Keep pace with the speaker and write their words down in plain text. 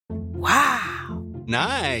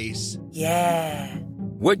Nice. Yeah.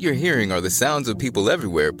 What you're hearing are the sounds of people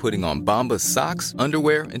everywhere putting on Bombas socks,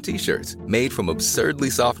 underwear, and T-shirts made from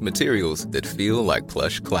absurdly soft materials that feel like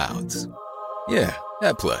plush clouds. Yeah,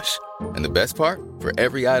 that plush. And the best part? For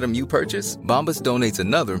every item you purchase, Bombas donates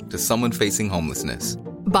another to someone facing homelessness.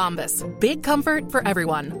 Bombas. Big comfort for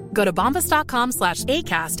everyone. Go to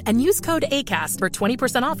bombas.com/ACAST and use code ACAST for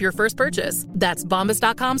 20% off your first purchase. That's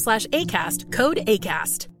bombas.com/ACAST. Code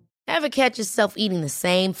ACAST. Ever catch yourself eating the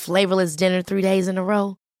same flavorless dinner 3 days in a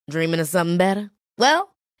row? Dreaming of something better?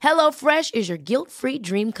 Well, HelloFresh is your guilt-free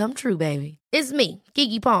dream come true, baby. It's me,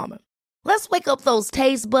 Keke Palmer. Let's wake up those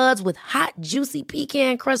taste buds with hot, juicy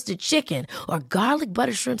pecan-crusted chicken or garlic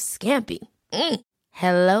butter shrimp scampi.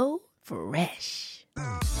 Hello Fresh.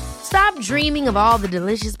 Stop dreaming of all the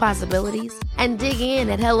delicious possibilities and dig in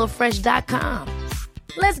at HelloFresh.com.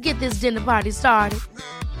 Let's get this dinner party started.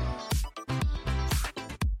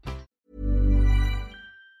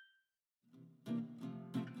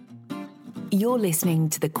 You're listening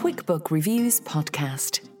to the QuickBook Reviews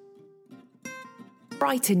podcast.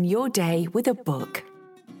 Brighten your day with a book.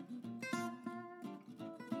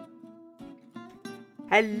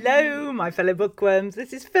 Hello, my fellow bookworms.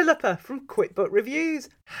 This is Philippa from QuickBook Reviews.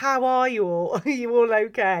 How are you all? Are you all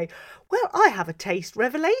okay? Well, I have a taste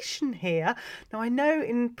revelation here. Now, I know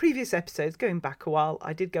in previous episodes, going back a while,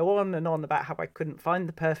 I did go on and on about how I couldn't find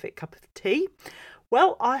the perfect cup of tea.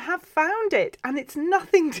 Well, I have found it, and it's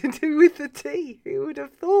nothing to do with the tea. Who would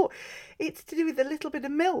have thought? It's to do with a little bit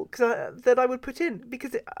of milk that I would put in,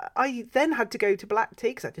 because I then had to go to black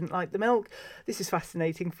tea because I didn't like the milk. This is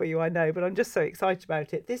fascinating for you, I know, but I'm just so excited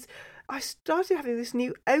about it. I started having this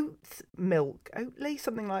new oat milk, Oatly,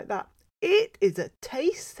 something like that. It is a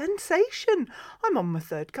taste sensation. I'm on my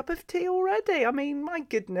third cup of tea already. I mean, my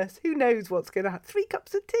goodness, who knows what's going to happen? 3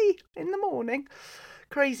 cups of tea in the morning.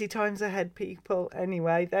 Crazy times ahead, people.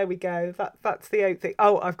 Anyway, there we go. That's the oat thing.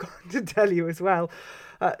 Oh, I've got to tell you as well.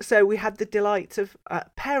 So we had the delights of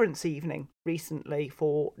parents' evening recently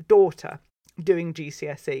for daughter doing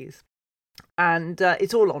GCSEs. And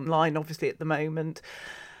it's all online, obviously, at the moment.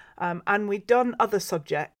 And we'd done other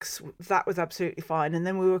subjects. That was absolutely fine. And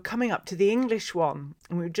then we were coming up to the English one.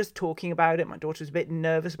 And we were just talking about it. My daughter was a bit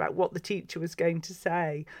nervous about what the teacher was going to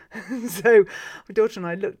say. So my daughter and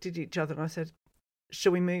I looked at each other and I said,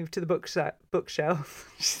 shall we move to the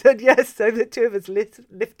bookshelf? She said yes. So the two of us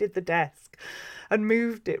lifted the desk and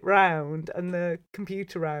moved it round and the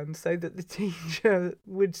computer round so that the teacher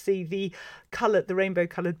would see the rainbow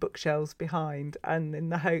coloured bookshelves behind, and in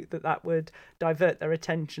the hope that that would divert their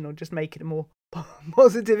attention or just make it a more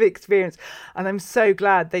positive experience. And I'm so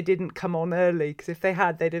glad they didn't come on early, because if they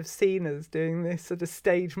had, they'd have seen us doing this sort of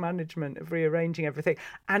stage management of rearranging everything.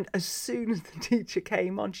 And as soon as the teacher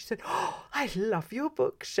came on, she said, "Oh, I love your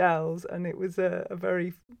bookshelves." And it was a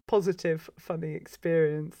very positive, funny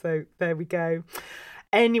experience. So there we go.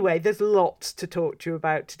 Anyway, there's lots to talk to you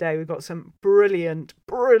about today. We've got some brilliant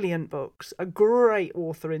books, a great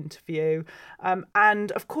author interview,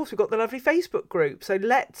 and of course we've got the lovely Facebook group. So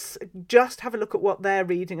let's just have a look at what they're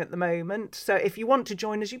reading at the moment. So if you want to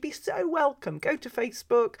join us, you'd be so welcome. Go to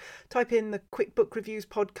Facebook, type in the QuickBook Reviews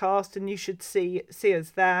podcast, and you should see us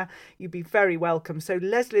there. You'd be very welcome. So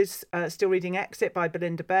Leslie's still reading Exit by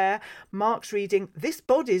Belinda Bear. Mark's reading This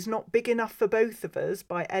Body's Not Big Enough for Both of Us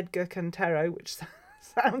by Edgar Cantero, which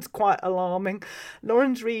sounds quite alarming.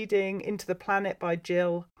 Lauren's reading Into the Planet by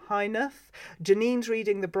Jill Heineth. Janine's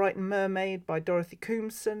reading The Brighton Mermaid by Dorothy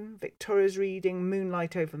Coomson. Victoria's reading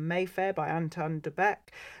Moonlight Over Mayfair by Anton de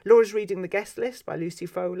Beck. Laura's reading The Guest List by Lucy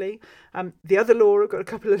Foley. The other Laura, got a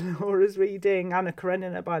couple of Laura's reading Anna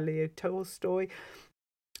Karenina by Leo Tolstoy.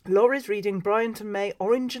 Laura's reading Bryant and May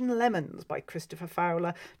Orange and Lemons by Christopher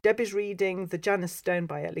Fowler. Debbie's reading The Janus Stone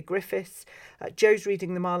by Ellie Griffiths. Joe's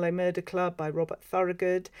reading The Marlowe Murder Club by Robert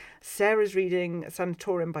Thorogood. Sarah's reading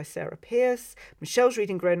Sanatorium by Sarah Pierce. Michelle's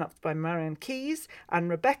reading Grown Ups by Marianne Keyes. And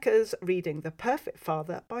Rebecca's reading The Perfect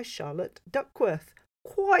Father by Charlotte Duckworth.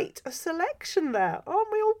 Quite a selection there.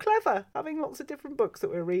 Aren't we all clever? Having lots of different books that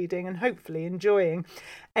we're reading and hopefully enjoying.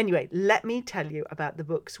 Anyway, let me tell you about the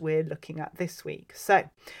books we're looking at this week. So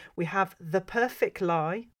we have The Perfect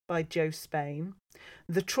Lie by Jo Spain,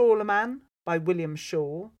 The Trawler Man by William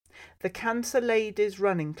Shaw, The Cancer Ladies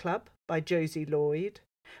Running Club by Josie Lloyd,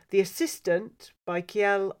 The Assistant by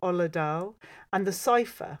Kiel Oladal, and The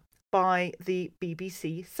Cipher by the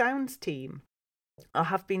BBC Sounds team. I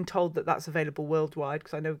have been told that that's available worldwide,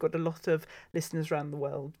 because I know we've got a lot of listeners around the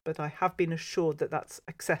world, but I have been assured that that's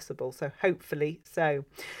accessible, so hopefully so.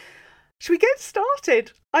 Should we get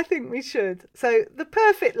started? I think we should. So The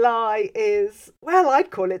Perfect Lie is, well,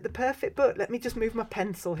 I'd call it the perfect book. Let me just move my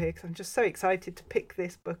pencil here because I'm just so excited to pick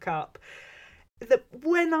this book up.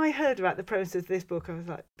 When I heard about the premise of this book, I was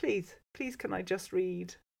like, please can I just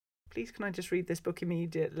read? Please can I just read this book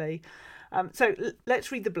immediately? So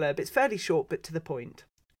let's read the blurb. It's fairly short but to the point.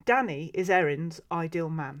 Danny is Erin's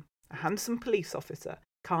ideal man, a handsome police officer,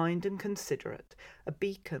 kind and considerate, a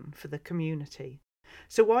beacon for the community.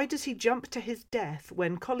 So why does he jump to his death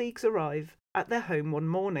when colleagues arrive at their home one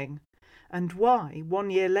morning? And why, 1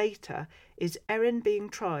 year later, is Erin being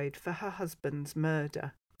tried for her husband's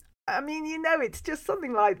murder? I mean, it's just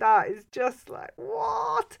something like that. It's just like,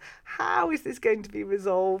 what? How is this going to be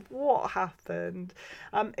resolved? What happened?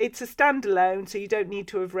 It's a standalone, so you don't need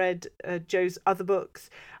to have read Jo's other books.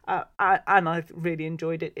 And I've really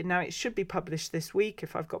enjoyed it. Now, it should be published this week,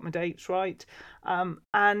 if I've got my dates right. I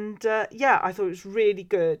thought it was really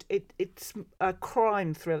good. It's a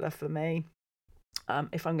crime thriller for me.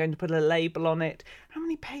 If I'm going to put a label on it. How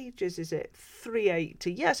many pages is it?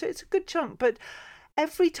 380. Yeah, so it's a good chunk, but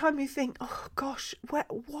every time you think, oh gosh,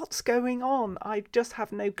 what's going on? I just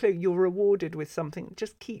have no clue. You're rewarded with something that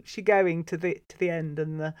just keeps you going to the end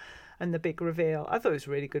and the big reveal. I thought it was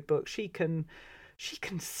a really good book. She can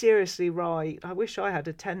seriously write. I wish I had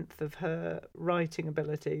 1/10 of her writing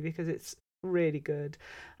ability because it's really good.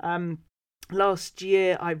 Last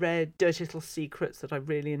year I read Dirty Little Secrets that I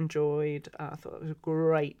really enjoyed. I thought it was a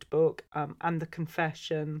great book. And The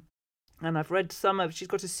Confession. And I've read she's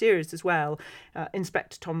got a series as well,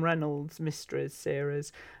 Inspector Tom Reynolds Mysteries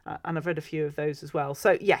series, and I've read a few of those as well.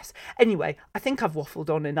 So yes, anyway, I think I've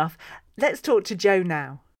waffled on enough. Let's talk to Jo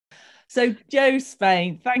now. So Jo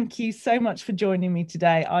Spain, thank you so much for joining me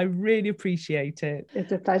today. I really appreciate it.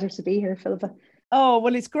 It's a pleasure to be here, Philippa. Oh,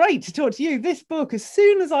 well, it's great to talk to you. This book, as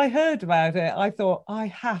soon as I heard about it, I thought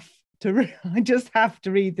I just have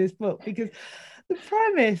to read this book because the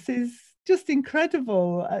premise is just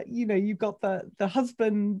incredible. You've got the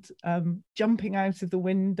husband jumping out of the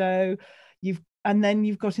window. And then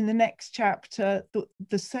you've got in the next chapter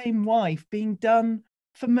the same wife being done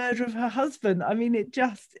for murder of her husband. I mean,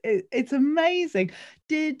 it's amazing.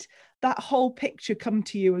 Did that whole picture come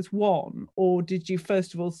to you as one, or did you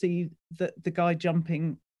first of all see the guy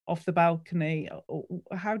jumping off the balcony? Or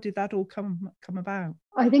how did that all come about?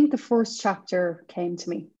 I think the first chapter came to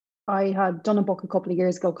me. I had done a book a couple of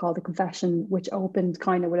years ago called The Confession, which opened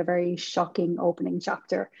kind of with a very shocking opening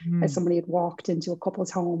chapter, as somebody had walked into a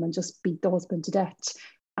couple's home and just beat the husband to death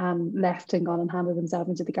and left and gone and handed himself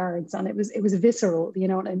into the guards. And it was visceral,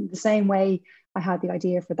 and in the same way I had the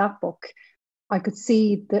idea for that book, I could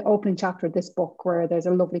see the opening chapter of this book where there's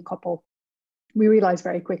a lovely couple. We realise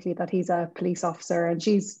very quickly that he's a police officer and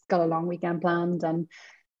she's got a long weekend planned, and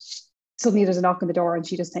suddenly there's a knock on the door and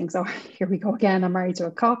she just thinks, oh, here we go again. I'm married to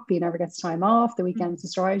a cop. He never gets time off. The weekend's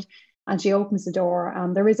destroyed. And she opens the door,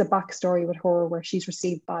 and there is a backstory with her where she's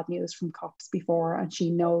received bad news from cops before and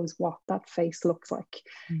she knows what that face looks like.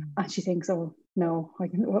 And she thinks, oh no,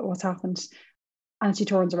 what's happened? And she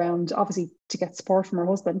turns around, obviously to get support from her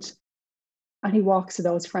husband. And he walks to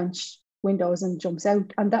those French windows and jumps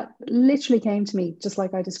out. And that literally came to me just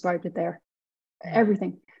like I described it there.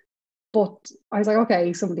 Everything. But I was like,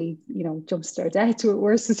 okay, somebody, jumps to their death.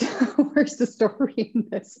 Where's the story in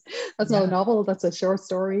this? That's not a novel. That's a short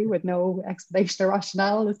story with no explanation or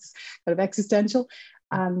rationale. It's kind of existential.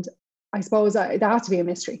 And I suppose there has to be a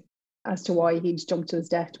mystery as to why he'd jumped to his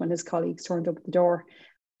death when his colleagues turned up at the door.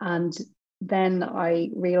 And then I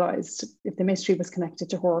realised if the mystery was connected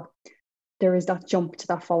to her, there is that jump to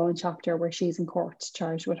that following chapter where she's in court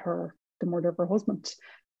charged with the murder of her husband.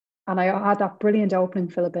 And I had that brilliant opening,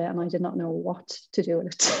 Philippa, and I did not know what to do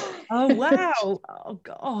with it. Oh, wow. Oh,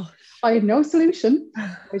 gosh. I had no solution.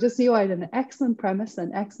 I just knew I had an excellent premise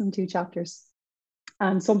and excellent 2 chapters,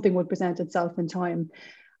 and something would present itself in time.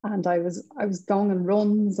 And I was going on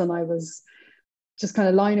runs, and I was just kind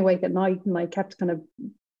of lying awake at night, and I kept kind of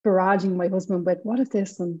barraging my husband with what of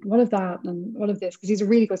this and what of that and what of this, because he's a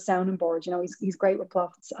really good sounding board. He's great with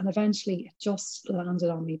plots. And eventually it just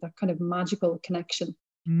landed on me, that kind of magical connection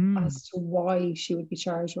as to why she would be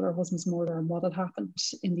charged with her husband's murder and what had happened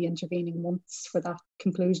in the intervening months for that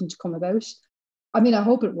conclusion to come about. I mean, I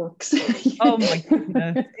hope it works. Oh my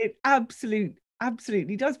goodness, it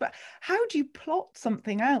absolutely does. But how do you plot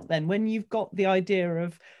something out then when you've got the idea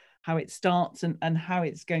of how it starts and how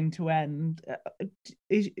it's going to end?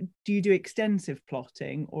 Do you do extensive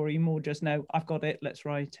plotting, or are you more just, no, I've got it, let's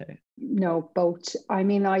write it? No, both. I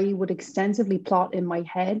mean, I would extensively plot in my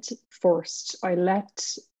head first. I let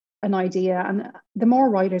an idea. And the more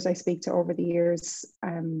writers I speak to over the years,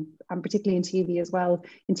 and particularly in TV as well,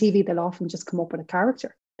 in TV, they'll often just come up with a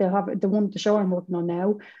character. They'll have the show I'm working on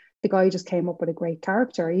now, the guy just came up with a great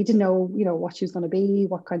character. He didn't know, what she was going to be,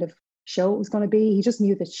 what kind of show it was going to be. He just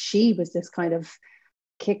knew that she was this kind of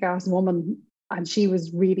kick-ass woman, and she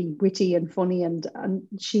was really witty and funny, and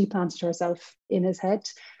she planted herself in his head.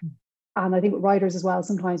 And I think with writers as well,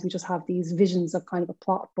 sometimes we just have these visions of kind of a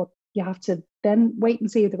plot, but you have to then wait and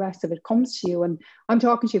see if the rest of it comes to you. And I'm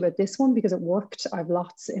talking to you about this one because it worked. I've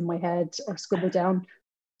lots in my head or scribbled down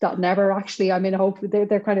that never actually, I hope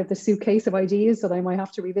they're kind of the suitcase of ideas that I might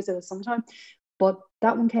have to revisit at some time. But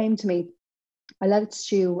that one came to me. I let it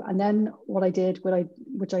stew. And then what I did,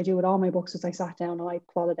 which I do with all my books, is I sat down and I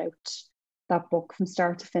plotted out that book from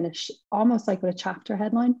start to finish, almost like with a chapter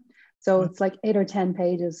headline. So it's like 8 or 10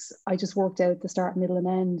 pages. I just worked out the start, middle, and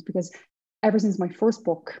end, because ever since my first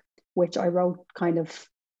book, which I wrote kind of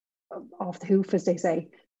off the hoof, as they say,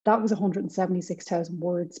 that was 176,000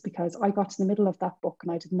 words, because I got to the middle of that book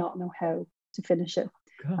and I did not know how to finish it.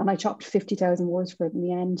 God. And I chopped 50,000 words for it in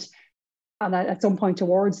the end. And at some point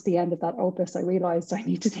towards the end of that opus, I realized I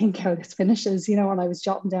need to think how this finishes, and I was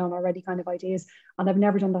jotting down already kind of ideas. And I've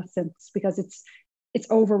never done that since, because it's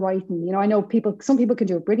overwriting. I know some people can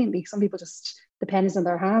do it brilliantly. Some people just, the pen is in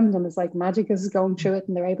their hand and it's like magic is going through it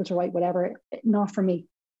and they're able to write whatever. Not for me.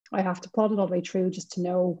 I have to plot it all the way through just to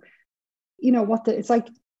know, it's like,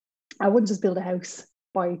 I wouldn't just build a house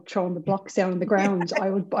by throwing the blocks down on the ground. I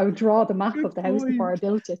would draw the map of the house before I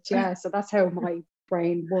built it. Yeah. So that's how my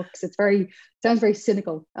brain works. It sounds very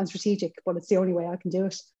cynical and strategic, but it's the only way I can do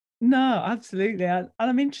it. No, absolutely. And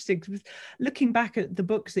I'm interested because looking back at the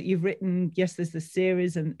books that you've written, yes, there's the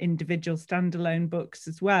series and individual standalone books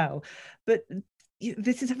as well, but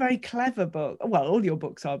this is a very clever book. Well, all your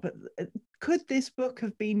books are, but could this book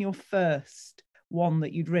have been your first one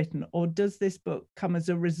that you'd written, or does this book come as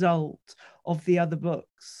a result of the other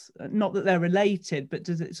books? Not that they're related, but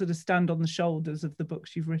does it sort of stand on the shoulders of the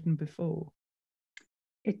books you've written before?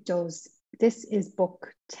 It does. This is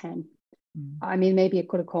book 10. Maybe it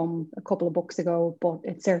could have come a couple of books ago, but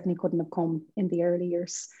it certainly couldn't have come in the early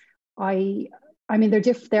years.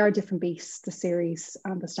 There are different beasts, the series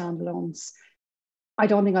and the standalones. I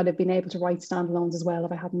don't think I'd have been able to write standalones as well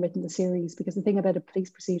if I hadn't written the series, because the thing about a police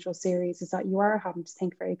procedural series is that you are having to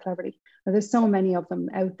think very cleverly. Now, there's so many of them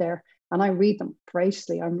out there, and I read them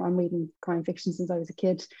voraciously. I'm reading crime fiction since I was a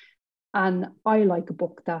kid, and I like a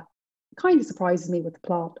book that kind of surprises me with the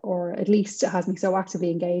plot, or at least it has me so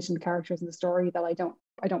actively engaged in the characters and the story that I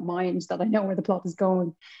don't mind that I know where the plot is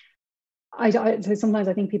going. So sometimes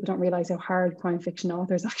I think people don't realize how hard crime fiction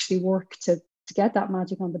authors actually work to get that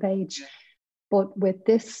magic on the page. But with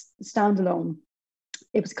this standalone,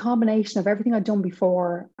 it was a combination of everything I'd done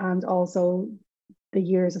before and also the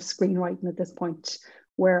years of screenwriting at this point,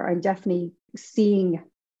 where I'm definitely seeing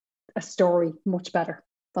a story much better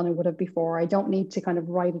than I would have before. I don't need to kind of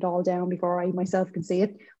write it all down before I myself can see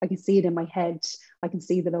it. I can see it in my head. I can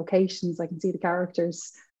see the locations. I can see the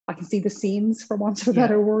characters. I can see the scenes, for want of a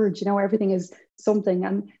better word. Everything is something.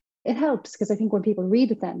 And it helps, because I think when people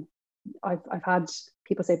read it, then I've had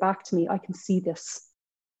people say back to me, I can see this.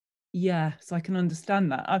 Yeah, so I can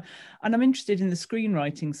understand that. And I'm interested in the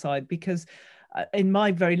screenwriting side, because in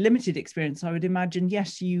my very limited experience, I would imagine,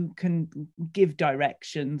 yes, you can give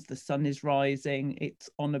directions, the sun is rising, it's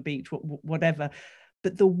on a beach, whatever,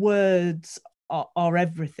 but the words are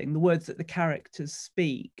everything, the words that the characters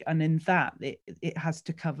speak. And in that, it has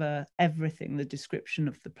to cover everything, the description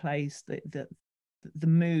of the place, the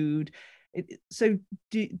mood. So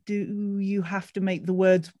do you have to make the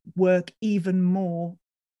words work even more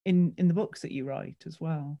in the books that you write as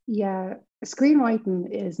well? Yeah, screenwriting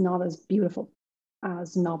is not as beautiful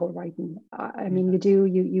as novel writing.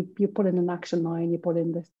 You put in an action line, you put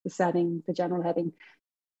in the setting, the general heading,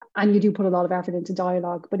 and you do put a lot of effort into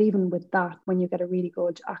dialogue. But even with that, when you get a really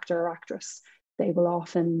good actor or actress, they will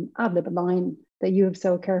often ad-lib a line that you have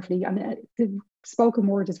so carefully, and the spoken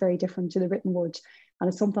word is very different to the written word. And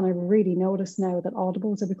it's something I've really noticed now that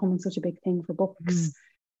audibles are becoming such a big thing for books.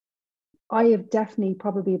 I have definitely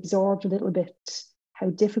probably absorbed a little bit how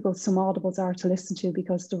difficult some audibles are to listen to,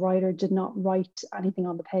 because the writer did not write anything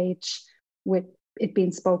on the page with it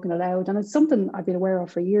being spoken aloud. And it's something I've been aware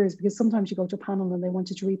of for years, because sometimes you go to a panel and they want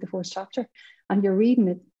you to read the first chapter and you're reading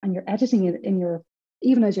it and you're editing it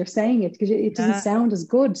even as you're saying it, because it doesn't sound as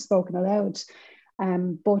good spoken aloud.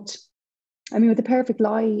 But with The Perfect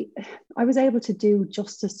Lie, I was able to do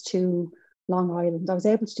justice to Long Island. I was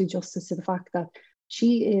able to do justice to the fact that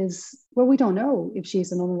she is, well, we don't know if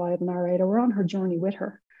she's an unreliable narrator. We're on her journey with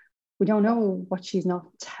her. we don't know what she's not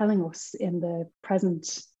telling us in the present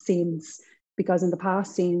scenes, because in the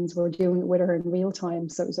past scenes we're doing it with her in real time.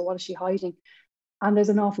 So what is she hiding? And there's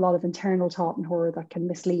an awful lot of internal thought in her that can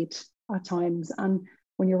mislead at times. And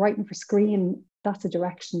when you're writing for screen, that's a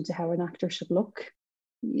direction to how an actor should look.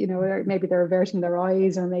 You know, maybe they're averting their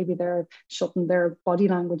eyes, or maybe they're shutting their body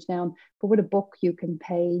language down. But with a book, you can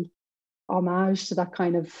pay homage to that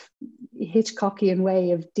kind of Hitchcockian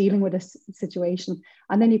way of dealing with a situation.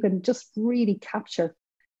 And then you can just really capture,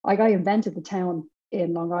 like I invented the town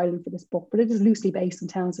in Long Island for this book, but it is loosely based on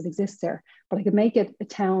towns that exist there. But I could make it a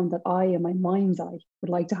town that I, in my mind's eye, would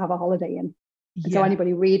like to have a holiday in. And so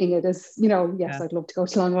anybody reading it is, you know, yes, I'd love to go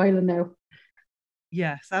to Long Island now.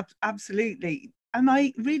 Yes, absolutely. And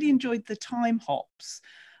I really enjoyed the time hops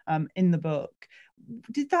in the book.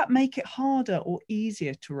 Did that make it harder or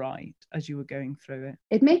easier to write as you were going through it?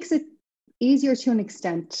 It makes it easier to an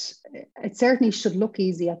extent. It certainly should look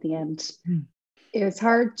easy at the end. It's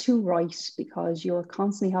hard to write because you're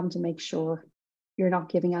constantly having to make sure you're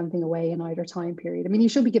not giving anything away in either time period. I mean, you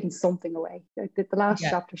should be giving something away. The last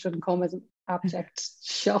chapter shouldn't come as an abject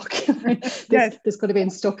shock. This could have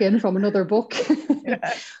been stuck in from another book.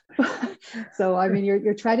 So, I mean,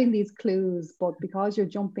 you're treading these clues, but because you're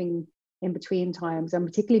jumping in between times, and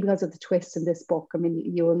particularly because of the twist in this book, I mean,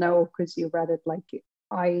 you will know because you've read it, like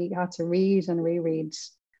I had to read and reread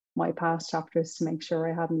my past chapters to make sure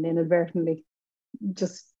I hadn't inadvertently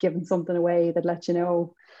just given something away that let you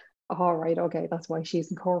know, all right, okay, that's why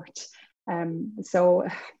she's in court. So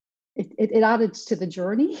it added to the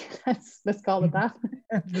journey. Let's call it that.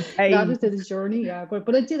 It added to the journey,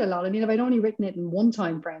 but it did a lot. I mean, if I'd only written it in one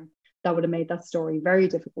time frame, that would have made that story very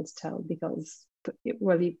difficult to tell, because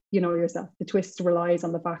you know yourself, the twist relies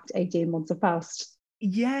on the fact 18 months have passed.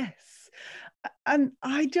 Yes. And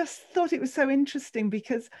I just thought it was so interesting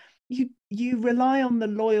because you rely on the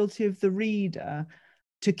loyalty of the reader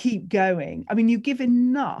to keep going. I mean, you give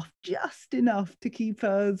just enough to keep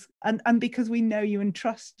us, and because we know you and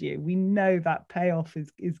trust you, we know that payoff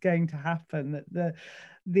is going to happen, that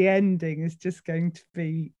the ending is just going to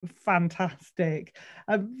be fantastic.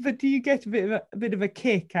 But do you get a bit of a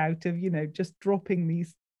kick out of, you know, just dropping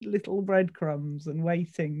these little breadcrumbs and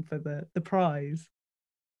waiting for the prize?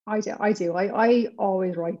 I do. I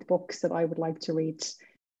always write books that I would like to read.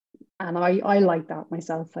 And I like that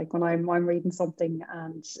myself. Like when I'm reading something,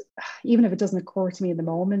 and even if it doesn't occur to me in the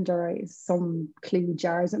moment, or some clue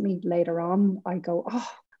jars at me later on, I go,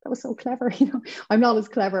 oh, that was so clever. You know, I'm not as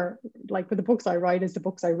clever like with the books I write as the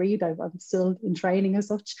books I read. I'm still in training as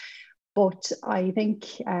such. But I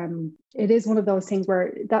think it is one of those things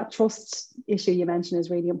where that trust issue you mentioned is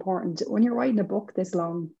really important. When you're writing a book this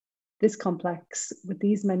long, this complex, with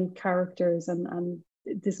these many characters and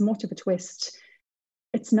this much of a twist,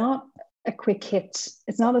 it's not a quick hit.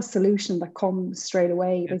 It's not a solution that comes straight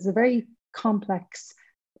away. There's a very complex,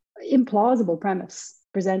 implausible premise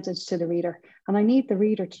presented to the reader. And I need the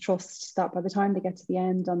reader to trust that by the time they get to the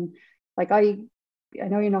end. And like, I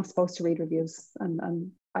know you're not supposed to read reviews,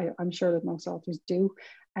 and I'm sure that most authors do.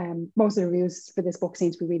 Most of the reviews for this book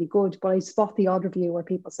seem to be really good, but I spot the odd review where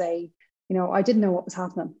people say, you know, I didn't know what was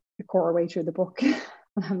happening a quarter way through the book.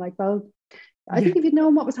 And I'm like, well, I think if you'd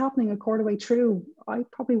known what was happening a quarter way through, I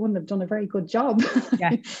probably wouldn't have done a very good job.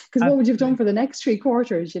 Because what would you have done for the next 3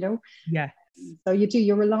 quarters, you know? Yeah. So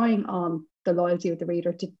you're relying on the loyalty of the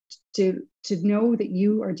reader to know that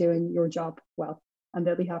you are doing your job well, and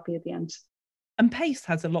they'll be happy at the end. And pace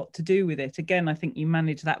has a lot to do with it. Again, I think you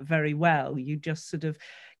manage that very well. You just sort of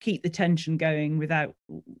keep the tension going without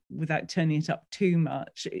turning it up too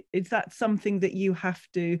much. Is that something that you have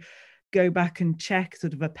to go back and check,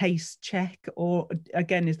 sort of a pace check, or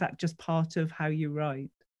again, is that just part of how you write?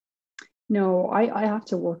 No, I have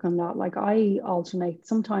to work on that. Like I alternate.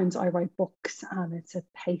 Sometimes I write books and it's a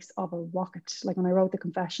pace of a rocket. Like when I wrote The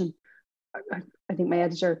Confession, I think my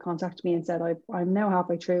editor contacted me and said, I'm now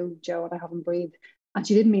halfway through, Jo, and I haven't breathed. And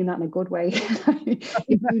she didn't mean that in a good way.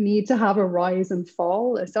 You need to have a rise and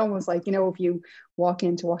fall. It's almost like, you know, if you walk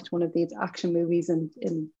in to watch one of these action movies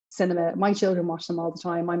in cinema, my children watch them all the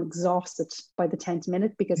time. I'm exhausted by the 10th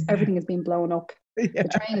minute because everything has been blown up. The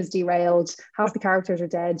train is derailed, half the characters are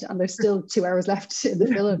dead, and there's still 2 hours left in the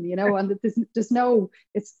film, you know, and there's no,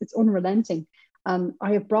 it's unrelenting. And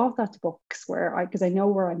I have brought that to books where because I know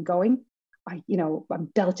where I'm going, I'm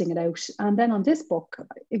belting it out. And then on this book,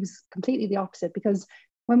 it was completely the opposite, because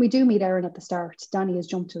when we do meet Erin at the start, Danny has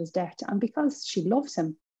jumped to his death. And because she loves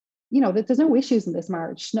him, you know, there's no issues in this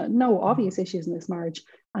marriage, no obvious issues in this marriage.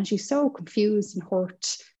 And she's so confused and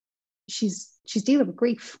hurt. She's dealing with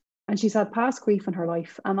grief, and she's had past grief in her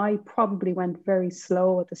life. And I probably went very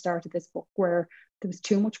slow at the start of this book, where there was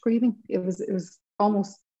too much grieving. It was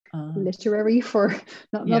almost literary for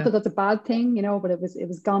not that that's a bad thing, you know, but it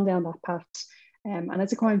was gone down that path. And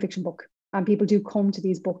it's a crime fiction book, and people do come to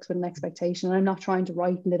these books with an expectation. And I'm not trying to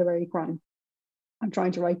write literary crime. I'm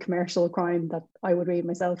trying to write commercial crime that I would read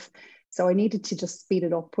myself. So I needed to just speed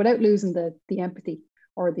it up without losing the empathy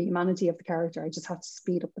or the humanity of the character. I just had to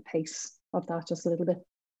speed up the pace of that just a little bit.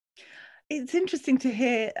 It's interesting to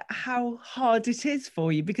hear how hard it is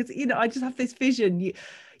for you, because, you know, I just have this vision.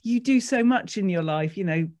 You do so much in your life, you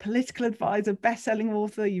know, political advisor, best-selling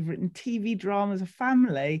author, you've written TV dramas, a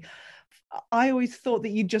family. I always thought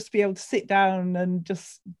that you'd just be able to sit down and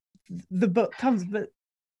just the book comes, but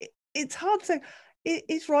it's hard. So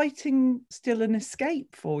is writing still an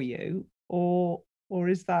escape for you, or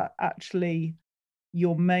is that actually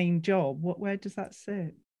your main job? Where does that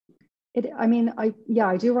sit?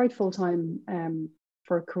 I do write full time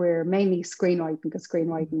for a career, mainly screenwriting, because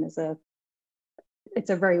screenwriting is it's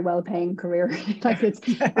a very well-paying career. Like yes.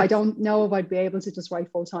 I don't know if I'd be able to just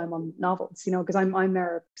write full-time on novels, you know, because I'm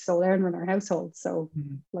our sole earner in our household. So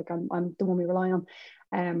like I'm the one we rely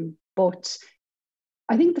on. But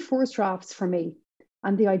I think the first drafts for me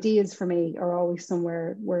and the ideas for me are always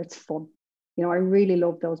somewhere where it's fun. You know, I really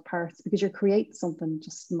love those parts because you're creating something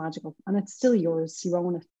just magical and it's still yours. You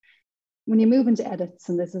own it. When you move into edits,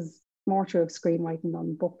 and this is more true of screenwriting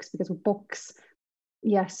than books, because with books,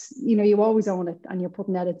 yes, you know, you always own it and you're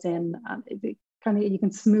putting edits in, and it kind of, you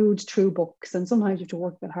can smooth through books, and sometimes you have to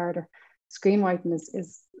work a bit harder. Screenwriting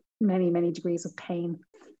is many degrees of pain,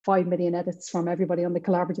 5 million edits from everybody on the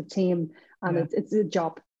collaborative team, and it's a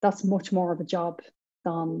job. That's much more of a job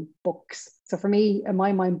than books. So for me, in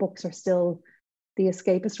my mind, books are still the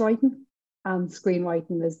escapist writing, and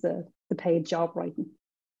screenwriting is the paid job writing.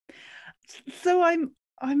 So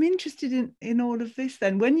I'm interested in all of this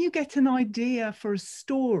then. When you get an idea for a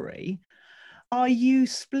story, are you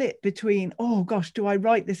split between, oh gosh, do I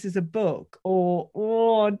write this as a book,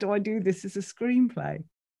 or do I do this as a screenplay?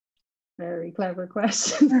 Very clever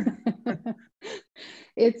question.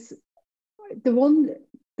 It's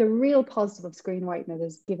the real positive of screenwriting. It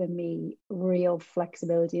has given me real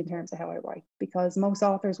flexibility in terms of how I write, because most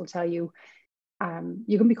authors will tell you,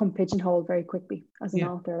 you can become pigeonholed very quickly as an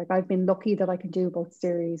author. Like I've been lucky that I can do both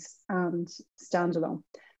series and standalone,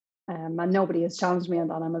 and nobody has challenged me on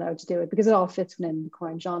that. I'm allowed to do it because it all fits within the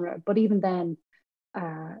crime genre. But even then,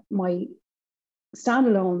 my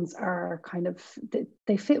standalones are kind of,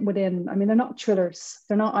 they fit within, I mean, they're not thrillers.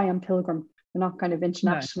 They're not I Am Pilgrim. They're not kind of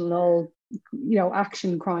international, you know,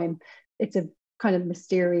 action crime. It's a kind of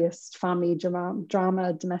mysterious family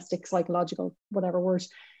drama, domestic, psychological, whatever word.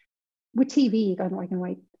 With TV, I can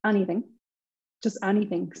write anything, just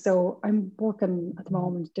anything. So I'm working at the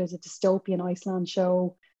moment. There's a dystopian Iceland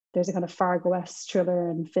show. There's a kind of Far West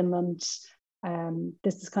thriller in Finland.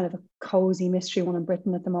 This is kind of a cozy mystery one in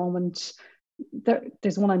Britain at the moment.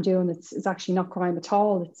 There's one I'm doing. It's actually not crime at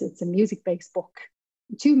all. It's a music-based book.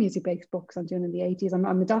 2 music-based books I'm doing in the 80s.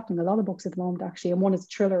 I'm adapting a lot of books at the moment, actually, and one is a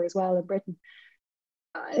thriller as well in Britain.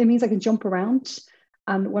 It means I can jump around.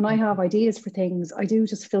 And when I have ideas for things, I do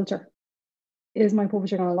just filter. Is my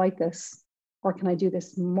publisher going to like this, or can I do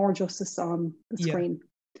this more justice on the screen?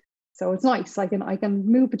 So it's nice. I can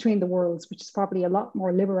move between the worlds, which is probably a lot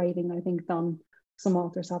more liberating, I think, than some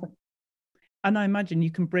authors have it. And I imagine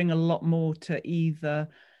you can bring a lot more to either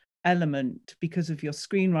element because of your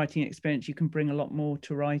screenwriting experience. You can bring a lot more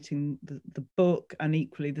to writing the book, and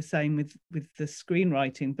equally the same with the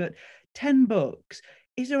screenwriting. But 10 books,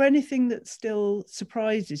 is there anything that still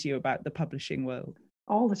surprises you about the publishing world?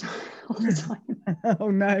 All the time. Oh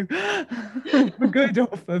no. For good or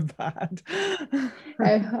for bad?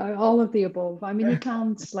 All of the above. I mean, you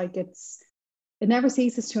can't, like, it never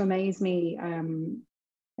ceases to amaze me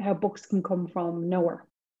how books can come from nowhere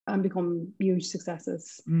and become huge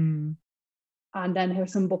successes. And then how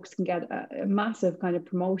some books can get a massive kind of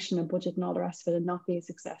promotion and budget and all the rest of it and not be a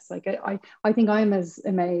success. Like I think I'm as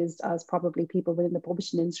amazed as probably people within the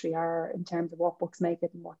publishing industry are in terms of what books make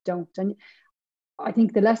it and what don't. And I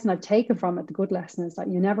think the lesson I've taken from it, the good lesson, is that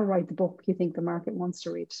you never write the book you think the market wants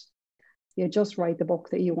to read. You just write the book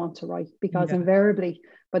that you want to write, because invariably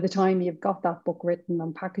by the time you've got that book written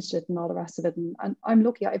and packaged it and all the rest of it, and I'm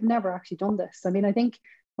lucky, I've never actually done this. I mean, I think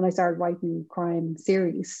when I started writing crime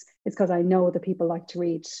series, it's because I know that people like to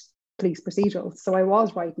read police procedurals. So I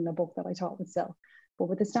was writing a book that I thought would sell. But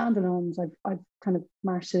with the standalones, I've kind of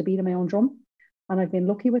marched to the beat of my own drum, and I've been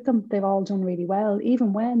lucky with them. They've all done really well,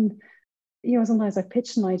 even when, you know, sometimes I've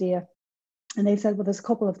pitched an idea and they said, well, there's a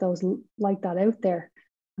couple of those like that out there.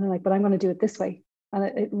 And I'm like, but I'm going to do it this way. And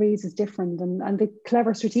it reads as different. And the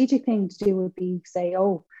clever strategic thing to do would be say,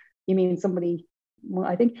 oh, you mean somebody well,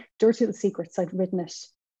 I think Dirty Little Secrets, I'd written it,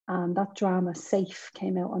 and that drama Safe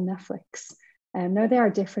came out on Netflix. Now they are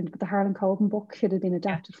different, but the Harlan Coben book it had been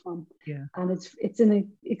adapted from, and it's in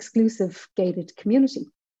an exclusive gated community.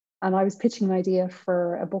 And I was pitching an idea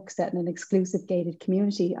for a book set in an exclusive gated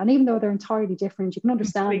community. And even though they're entirely different, you can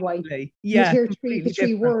understand why you hear the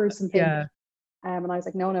three words and think. And I was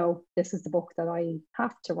like, no, this is the book that I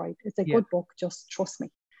have to write. It's a good book, just trust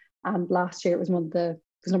me. And last year it was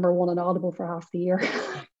number one on Audible for half the year.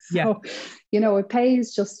 So, it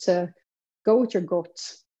pays just to go with your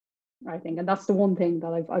gut, I think. And that's the one thing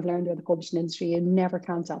that I've learned about the publishing industry. You never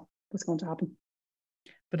can tell what's going to happen.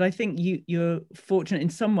 But I think you're fortunate in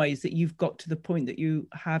some ways that you've got to the point that you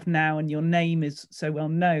have now, and your name is so well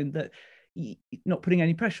known that not putting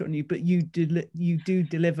any pressure on you, but you do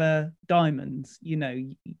deliver diamonds. You're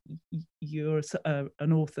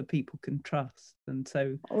an author people can trust, and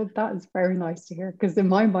so. Oh, that is very nice to hear, because in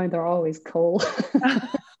my mind they're always coal.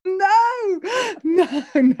 No.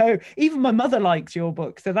 Even my mother likes your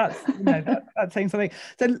book, so that's that's saying something.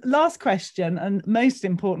 So, last question, and most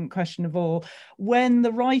important question of all: when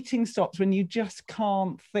the writing stops, when you just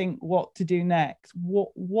can't think what to do next,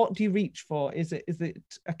 what do you reach for? Is it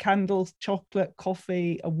a candle, chocolate,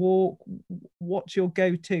 coffee, a walk? What's your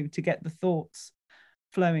go-to to get the thoughts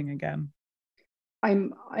flowing again?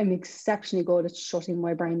 I'm exceptionally good at shutting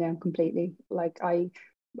my brain down completely. Like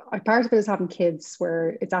part of it is having kids,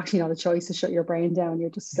 where it's actually not a choice to shut your brain down. You're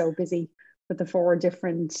just so busy with the 4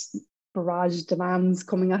 different barrage demands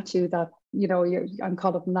coming at you that, I'm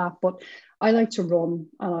caught up in that. But I like to run,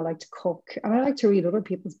 and I like to cook, and I like to read other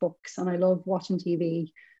people's books, and I love watching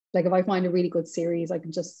TV. Like if I find a really good series, I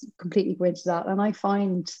can just completely go into that. And I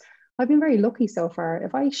find I've been very lucky so far.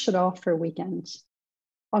 If I shut off for a weekend,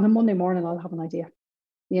 on a Monday morning, I'll have an idea.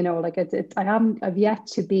 I've yet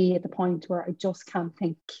to be at the point where I just can't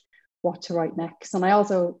think what to write next. And I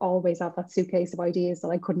also always have that suitcase of ideas that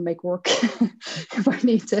I couldn't make work if I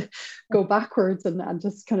need to go backwards and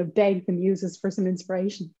just kind of beg the muses for some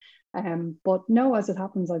inspiration. But no, as it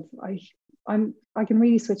happens, I can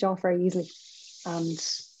really switch off very easily, and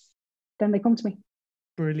then they come to me.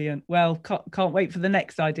 Brilliant. Well, can't wait for the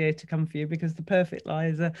next idea to come for you, because The Perfect Lie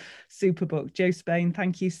is a super book. Jo Spain,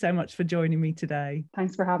 thank you so much for joining me today.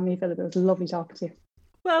 Thanks for having me, Philip. It was lovely talking to you.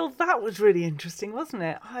 Well, that was really interesting, wasn't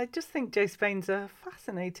it? I just think Jo Spain's a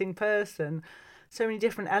fascinating person. So many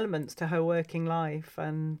different elements to her working life,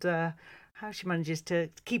 and how she manages to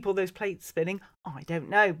keep all those plates spinning, I don't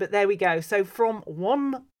know. But there we go. So from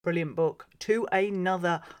one brilliant book to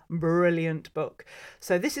another brilliant book.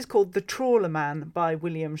 So this is called The Trawler Man by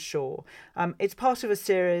William Shaw. It's part of a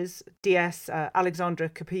series, DS Alexandra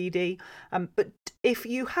Capidi. But if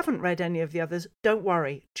you haven't read any of the others, don't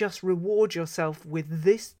worry. Just reward yourself with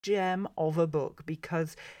this gem of a book,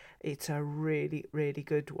 because it's a really, really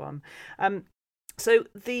good one. So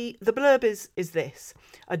the blurb is this: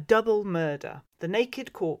 a double murder. The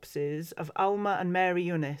naked corpses of Alma and Mary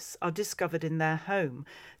Eunice are discovered in their home.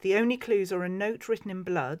 The only clues are a note written in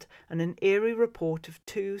blood and an eerie report of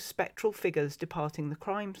 2 spectral figures departing the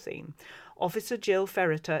crime scene. Officer Jill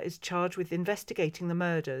Ferreter is charged with investigating the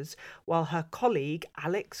murders, while her colleague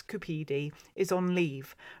Alex Cupidi is on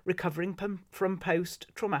leave, recovering from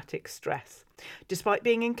post-traumatic stress. Despite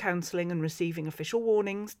being in counselling and receiving official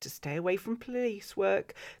warnings to stay away from police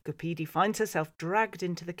work, Cupidi finds herself dragged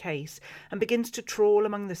into the case and begins to trawl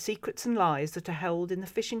among the secrets and lies that are held in the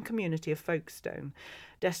fishing community of Folkestone.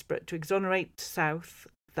 Desperate to exonerate South,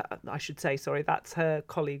 that's her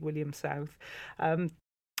colleague William South,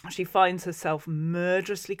 she finds herself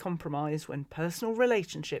murderously compromised when personal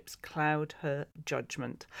relationships cloud her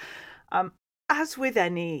judgment. As with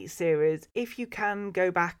any series, if you can go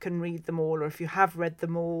back and read them all, or if you have read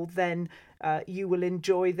them all, then you will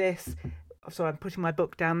enjoy this. So I'm putting my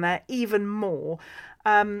book down there even more.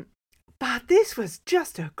 But this was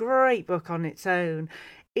just a great book on its own.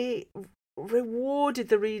 It rewarded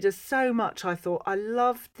the reader so much, I thought. I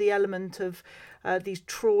loved the element of these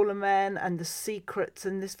trawler men and the secrets,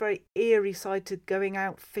 and this very eerie side to going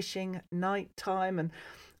out fishing at night time. And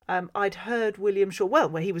I'd heard William Shaw,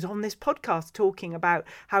 where he was on this podcast talking about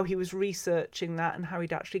how he was researching that and how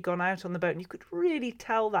he'd actually gone out on the boat. And you could really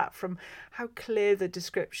tell that from how clear the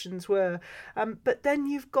descriptions were. But then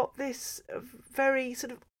you've got this very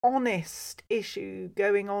sort of honest issue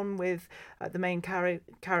going on with the main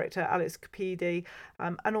character, Alex Cupidi,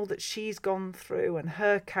 and all that she's gone through and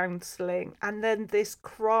her counselling, and then this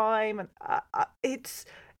crime. And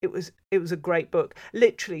It was a great book.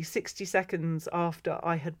 Literally 60 seconds after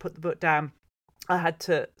I had put the book down, I had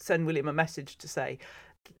to send William a message to say,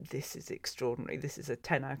 this is extraordinary. This is a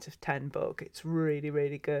 10 out of 10 book. It's really,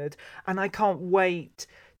 really good. And I can't wait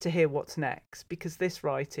to hear what's next, because this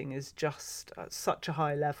writing is just at such a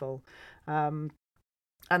high level. And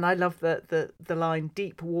I love the line,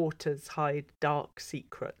 "Deep waters hide dark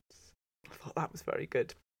secrets." I thought that was very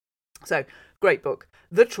good. So, great book.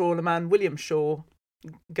 The Trawlerman, William Shaw.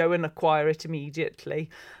 Go and acquire it immediately.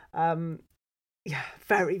 Yeah,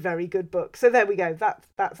 very, very good book. So there we go.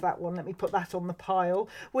 That's that one. Let me put that on the pile.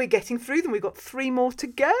 We're getting through them. We've got 3 more to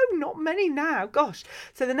go. Not many now. Gosh.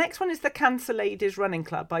 So the next one is The Cancer Ladies Running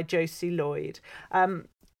Club by Josie Lloyd.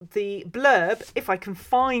 The blurb, if I can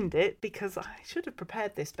find it, because I should have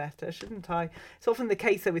prepared this better, shouldn't I? It's often the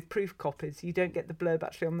case though with proof copies. You don't get the blurb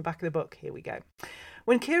actually on the back of the book. Here we go.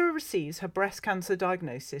 When Kira receives her breast cancer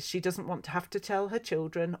diagnosis, she doesn't want to have to tell her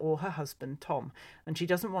children or her husband, Tom, and she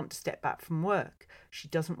doesn't want to step back from work. She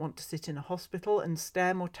doesn't want to sit in a hospital and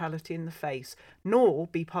stare mortality in the face, nor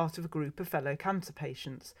be part of a group of fellow cancer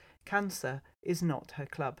patients. Cancer is not her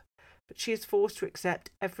club. But she is forced to accept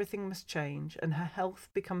everything must change and her health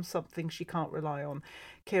becomes something she can't rely on.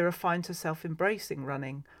 Kira finds herself embracing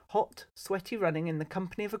running, hot, sweaty running in the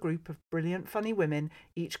company of a group of brilliant, funny women,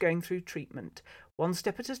 each going through treatment. One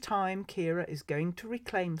step at a time, Kira is going to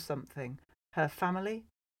reclaim something. Her family,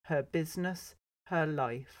 her business, her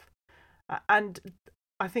life. And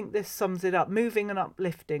I think this sums it up. Moving and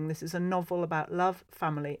uplifting. This is a novel about love,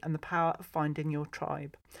 family, and the power of finding your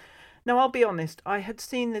tribe. Now, I'll be honest, I had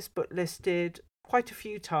seen this book listed quite a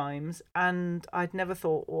few times and I'd never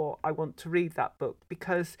thought, oh, I want to read that book,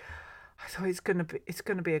 because I thought it's going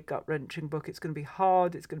to be a gut-wrenching book. It's going to be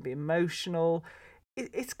hard. It's going to be emotional.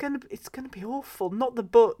 It's going to be awful. Not the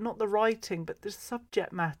book, not the writing, but the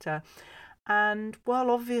subject matter. And while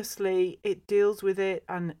obviously it deals with it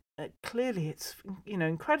and clearly it's,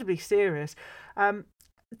 incredibly serious,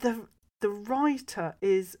 the writer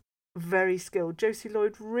is very skilled. Josie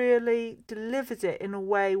Lloyd really delivers it in a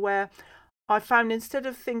way where I found, instead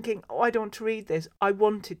of thinking, oh, I don't want to read this, I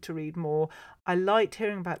wanted to read more. I liked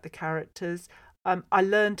hearing about the characters. I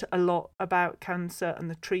learned a lot about cancer and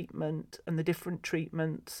the treatment and the different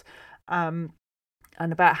treatments, and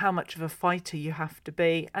about how much of a fighter you have to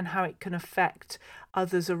be and how it can affect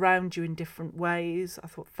others around you in different ways. I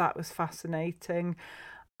thought that was fascinating.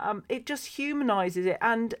 It just humanises it,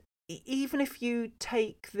 and even if you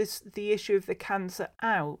take the issue of the cancer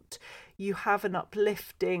out, you have an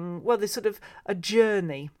uplifting, there's sort of a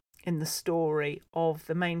journey in the story of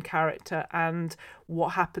the main character and what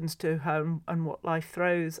happens to her and what life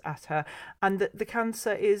throws at her. And the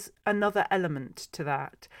cancer is another element to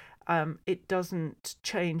that. It doesn't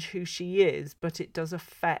change who she is, but it does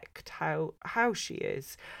affect how she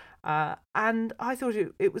is. And I thought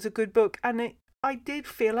it was a good book, and I did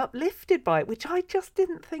feel uplifted by it, which I just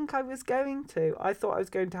didn't think I was going to. I thought I was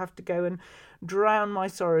going to have to go and drown my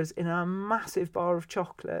sorrows in a massive bar of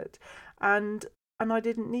chocolate, and I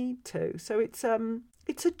didn't need to. So it's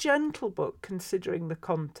a gentle book considering the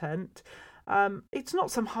content. It's not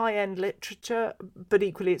some high-end literature, but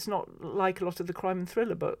equally it's not like a lot of the crime and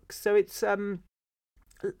thriller books. So it's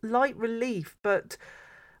light relief, but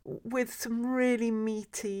with some really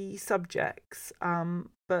meaty subjects.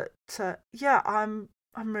 But I'm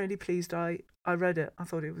really pleased I read it. I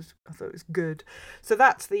thought it was good. So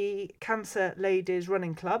that's The Cancer Ladies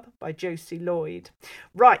Running Club by Josie Lloyd.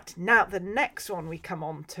 Right, now the next one we come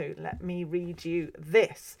on to, let me read you.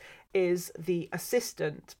 This is The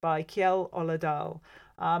Assistant by Kjell Ollerdal.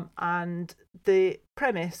 And the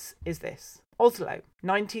premise is this. Oslo,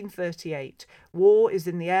 1938. War is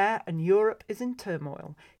in the air and Europe is in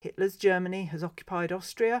turmoil. Hitler's Germany has occupied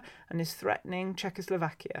Austria and is threatening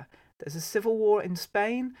Czechoslovakia. There's a civil war in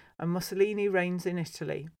Spain and Mussolini reigns in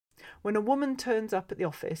Italy. When a woman turns up at the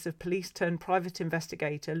office of police-turned-private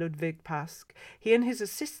investigator Ludwig Pask, he and his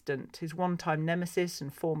assistant, his one-time nemesis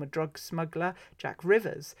and former drug smuggler Jack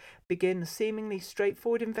Rivers, begin a seemingly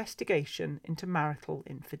straightforward investigation into marital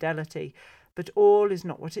infidelity. But all is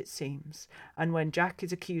not what it seems, and when Jack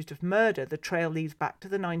is accused of murder, the trail leads back to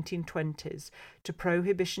the 1920s, to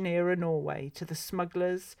Prohibition-era Norway, to the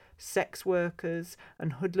smugglers, sex workers,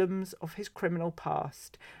 and hoodlums of his criminal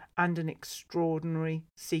past, and an extraordinary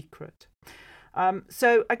secret.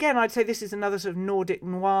 So again, I'd say this is another sort of Nordic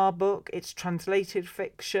noir book. It's translated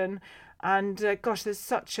fiction, and there's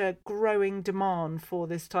such a growing demand for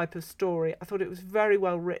this type of story. I thought it was very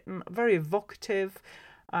well written, very evocative.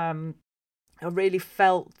 I really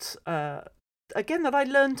felt, again, that I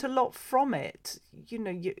learned a lot from it.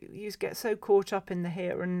 You get so caught up in the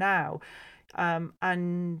here and now,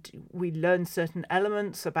 and we learn certain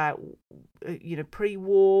elements about,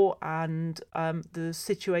 pre-war and the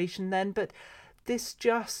situation then. But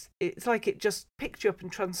it's like it just picked you up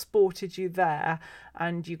and transported you there,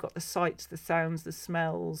 and you got the sights, the sounds, the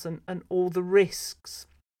smells, and all the risks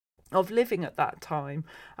of living at that time.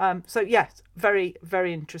 So yes, very,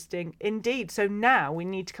 very interesting indeed. So now we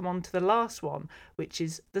need to come on to the last one, which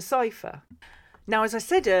is The Cipher. Now, as I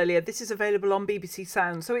said earlier, this is available on BBC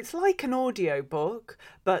Sounds, so it's like an audio book,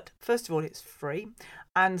 but first of all, it's free.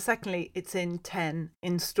 And secondly, it's in 10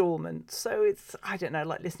 instalments. So it's, I don't know,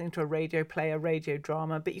 like listening to a radio play, a radio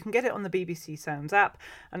drama, but you can get it on the BBC Sounds app.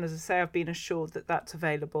 And as I say, I've been assured that that's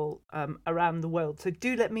available around the world. So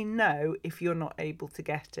do let me know if you're not able to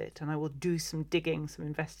get it, and I will do some digging, some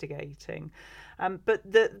investigating.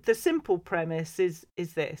 But the simple premise is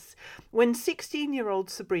this. When 16-year-old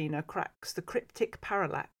Sabrina cracks the cryptic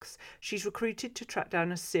parallax, she's recruited to track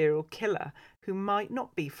down a serial killer who might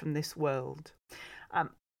not be from this world.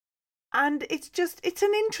 And it's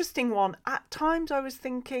an interesting one. At times I was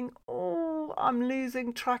thinking, oh, I'm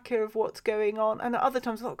losing track here of what's going on. And at other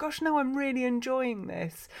times I thought, gosh, no, I'm really enjoying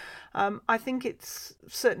this. I think it's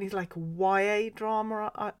certainly like a YA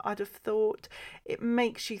drama, I'd have thought. It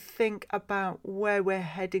makes you think about where we're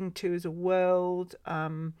heading to as a world.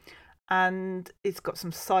 And it's got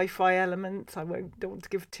some sci-fi elements. I don't want to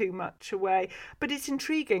give too much away. But it's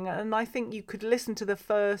intriguing. And I think you could listen to the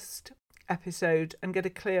first episode and get a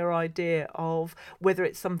clear idea of whether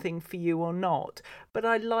it's something for you or not. But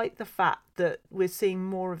I like the fact that we're seeing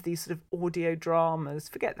more of these sort of audio dramas.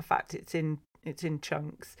 Forget the fact it's in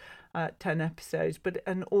chunks, 10 episodes, but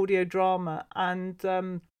an audio drama. And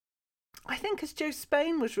I think, as Joe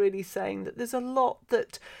Spain was really saying, that there's a lot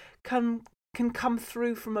that can come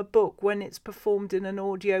through from a book when it's performed in an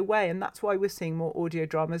audio way, and that's why we're seeing more audio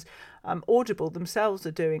dramas. Audible themselves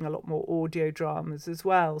are doing a lot more audio dramas as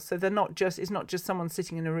well, so it's not just someone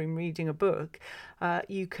sitting in a room reading a book.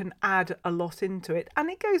 You can add a lot into it, and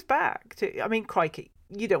it goes back to, I mean, crikey,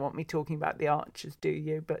 you don't want me talking about The Archers, do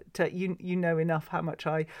you? But you know enough how much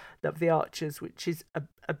I love The Archers, which is a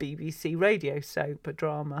BBC radio soap, a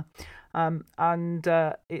drama. I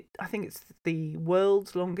think it's the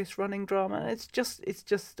world's longest running drama. It's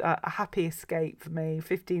just a happy escape for me.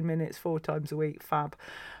 15 minutes, 4 times a week, fab.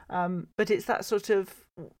 But it's that sort of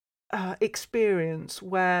experience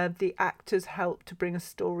where the actors help to bring a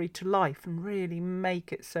story to life and really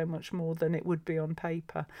make it so much more than it would be on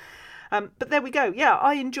paper. But there we go. Yeah,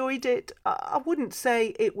 I enjoyed it. I wouldn't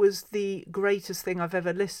say it was the greatest thing I've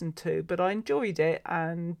ever listened to, but I enjoyed it,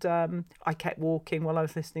 and I kept walking while I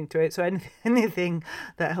was listening to it. So anything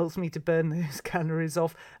that helps me to burn those calories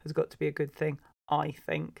off has got to be a good thing, I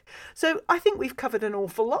think. So I think we've covered an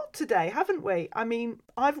awful lot today, haven't we? I mean,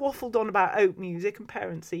 I've waffled on about oat music and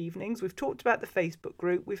parents' evenings. We've talked about the Facebook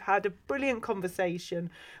group. We've had a brilliant conversation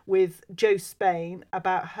with Jo Spain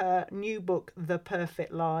about her new book, The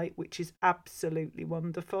Perfect Lie, which is absolutely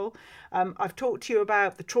wonderful. I've talked to you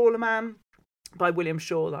about The Trawler Man by William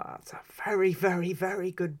Shaw. That's a very, very,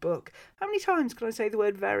 very good book. How many times can I say the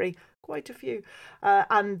word very? Quite a few.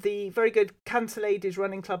 And the very good Cancer Ladies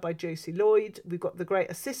Running Club by Josie Lloyd. We've got The Great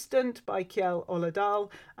Assistant by Kjell Oladal,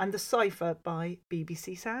 and The Cipher by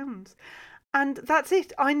BBC Sounds. And that's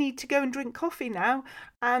it. I need to go and drink coffee now.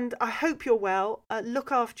 And I hope you're well.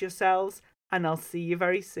 Look after yourselves, and I'll see you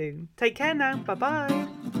very soon. Take care now. Bye-bye.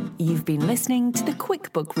 You've been listening to the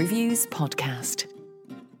Quick Book Reviews podcast.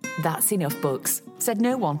 That's enough books, said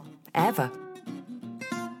no one, ever.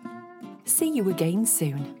 See you again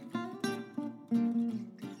soon.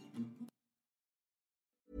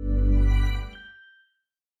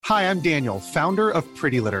 Hi, I'm Daniel, founder of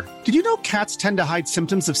Pretty Litter. Did you know cats tend to hide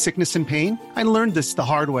symptoms of sickness and pain? I learned this the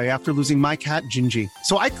hard way after losing my cat, Gingy.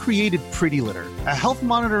 So I created Pretty Litter, a health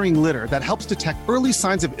monitoring litter that helps detect early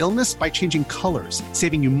signs of illness by changing colors,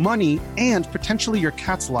 saving you money and potentially your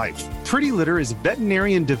cat's life. Pretty Litter is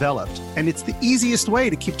veterinarian developed, and it's the easiest way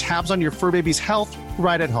to keep tabs on your fur baby's health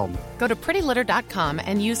right at home. Go to prettylitter.com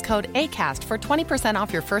and use code ACAST for 20%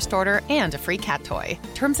 off your first order and a free cat toy.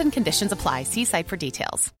 Terms and conditions apply. See site for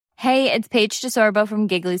details. Hey, it's Paige DeSorbo from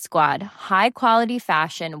Giggly Squad. High quality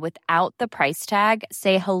fashion without the price tag.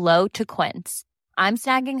 Say hello to Quince. I'm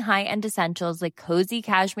snagging high-end essentials like cozy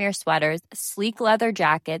cashmere sweaters, sleek leather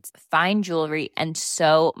jackets, fine jewelry, and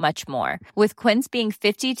so much more. With Quince being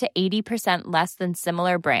 50 to 80% less than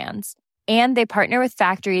similar brands. And they partner with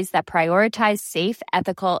factories that prioritize safe,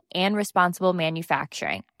 ethical, and responsible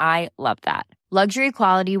manufacturing. I love that. Luxury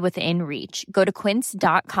quality within reach. Go to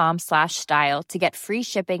quince.com/style to get free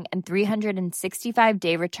shipping and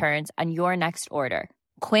 365-day returns on your next order.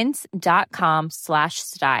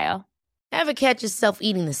 Quince.com/style. Ever catch yourself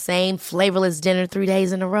eating the same flavorless dinner 3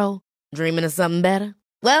 days in a row? Dreaming of something better?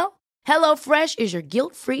 Well, HelloFresh is your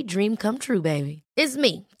guilt-free dream come true, baby. It's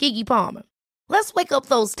me, Keke Palmer. Let's wake up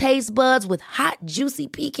those taste buds with hot, juicy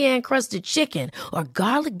pecan-crusted chicken or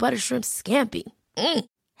garlic butter shrimp scampi.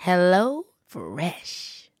 Hello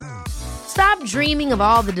Fresh. Stop dreaming of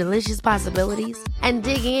all the delicious possibilities and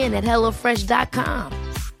dig in at HelloFresh.com.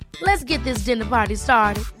 Let's get this dinner party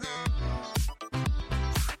started.